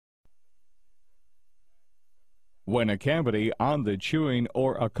When a cavity on the chewing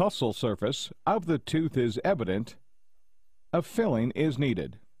or occlusal surface of the tooth is evident, a filling is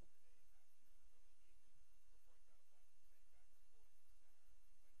needed.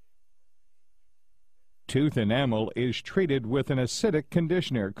 Tooth enamel is treated with an acidic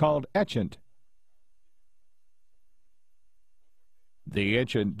conditioner called etchant. The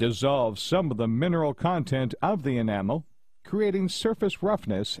etchant dissolves some of the mineral content of the enamel, creating surface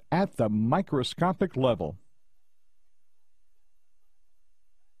roughness at the microscopic level.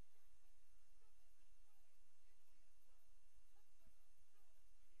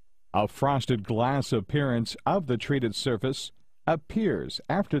 A frosted glass appearance of the treated surface appears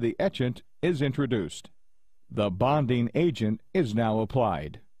after the etchant is introduced. The bonding agent is now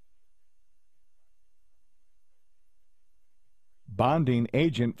applied. Bonding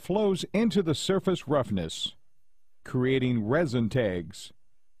agent flows into the surface roughness, creating resin tags.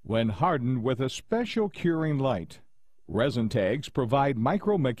 When hardened with a special curing light, resin tags provide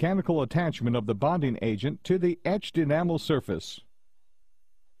micromechanical attachment of the bonding agent to the etched enamel surface.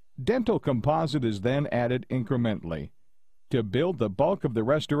 Dental composite is then added incrementally to build the bulk of the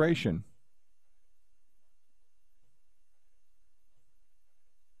restoration.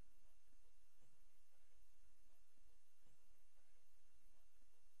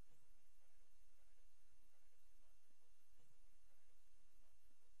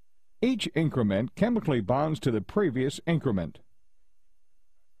 Each increment chemically bonds to the previous increment.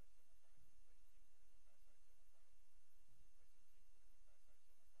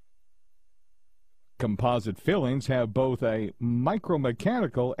 Composite fillings have both a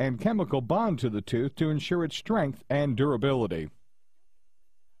micromechanical and chemical bond to the tooth to ensure its strength and durability.